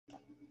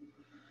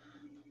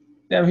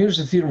Now here's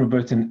a theorem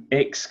about an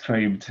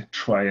Exscribed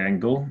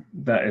triangle.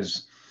 That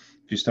is,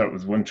 if you start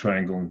with one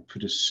triangle and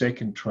put a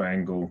second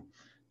triangle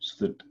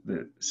so that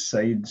the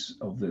sides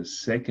of the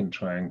second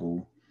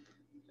triangle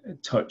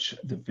touch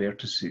the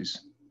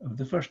vertices of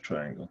the first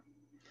triangle.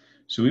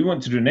 So we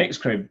want to do an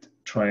Exscribed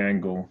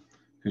triangle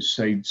whose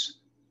sides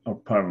are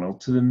parallel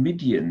to the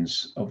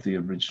medians of the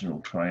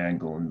original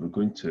triangle, and we're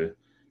going to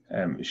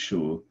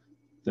show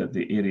that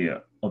the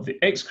area of the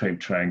Exscribed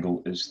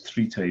triangle is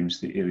 3 times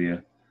the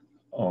area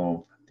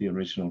of the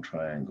original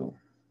triangle.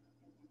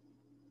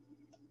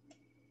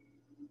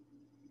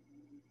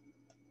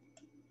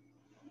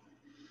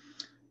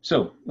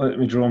 So let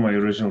me draw my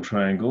original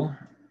triangle.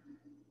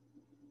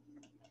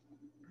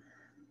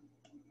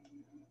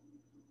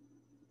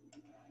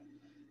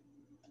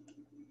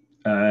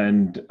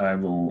 And I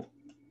will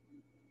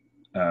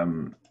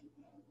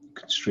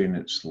constrain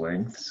its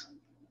lengths.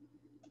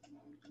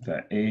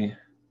 That A,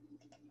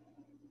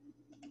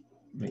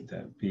 make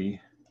that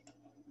B,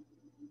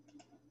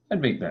 and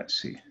make that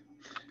C.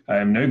 I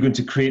am now going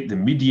to create the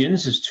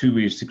medians. There's 2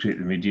 ways to create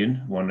the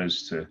median. One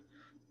is to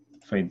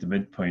find the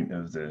midpoint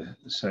of the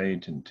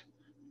side and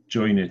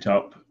join it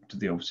up to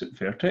the opposite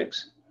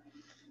vertex.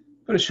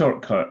 But a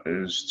shortcut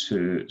is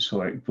to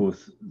select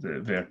both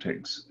the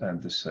vertex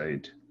and the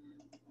side,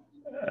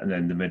 and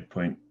then the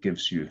midpoint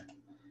gives you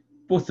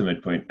both the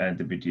midpoint and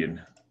the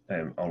median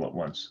all at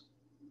once.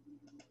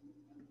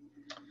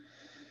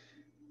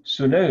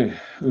 So now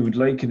we would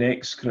like an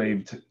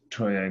Exscribed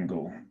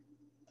triangle.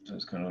 So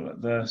it's kind of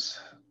like this,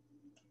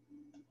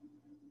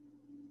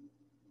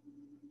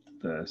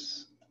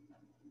 this,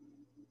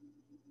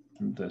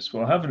 and this.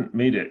 Well, I haven't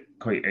made it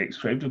quite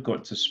Exscribed. I've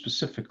got to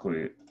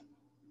specifically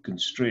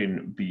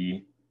constrain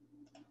B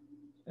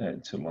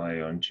to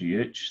lie on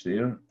GH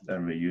there,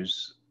 and we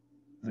use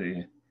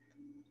the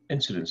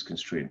incidence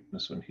constraint,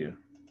 this one here.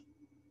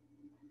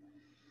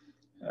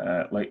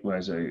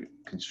 Likewise, I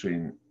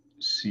constrain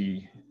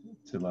C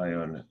to lie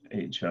on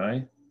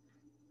HI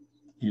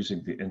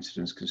using the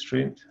incidence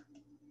constraint,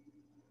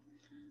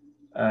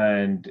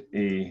 and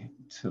A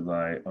to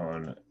lie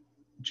on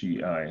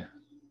GI,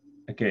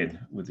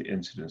 again with the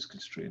incidence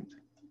constraint.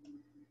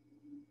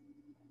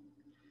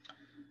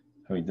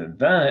 Having done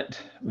that,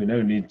 we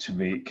now need to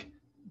make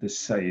the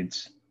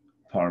sides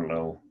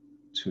parallel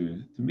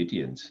to the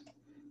medians.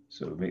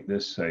 So we make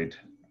this side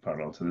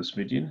parallel to this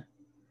median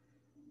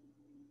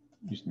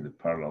using the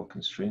parallel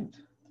constraint.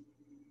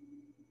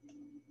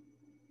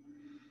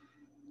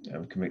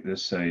 And we can make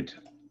this side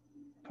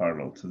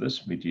parallel to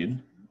this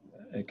median,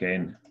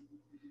 again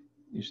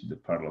using the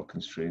parallel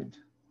constraint.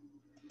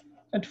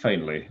 And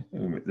finally,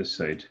 we make this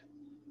side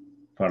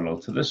parallel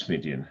to this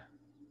median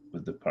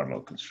with the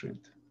parallel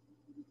constraint.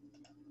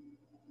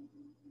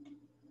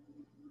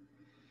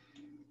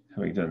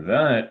 Having done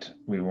that,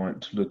 we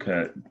want to look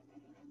at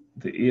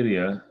the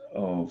area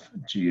of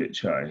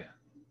GHI.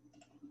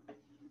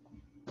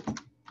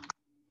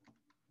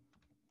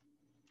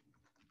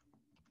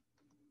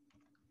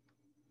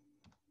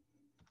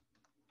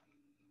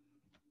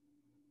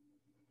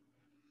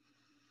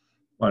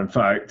 Well, in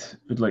fact,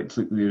 we'd like to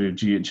look at the area of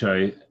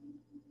GHI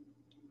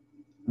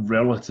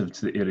relative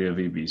to the area of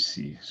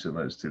ABC. So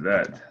let's do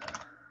that.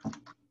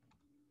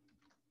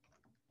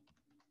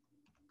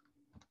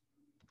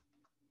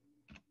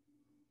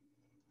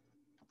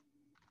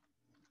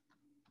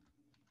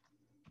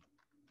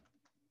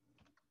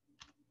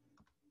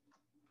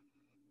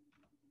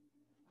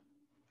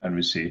 And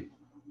we see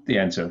the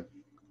answer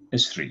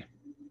is 3.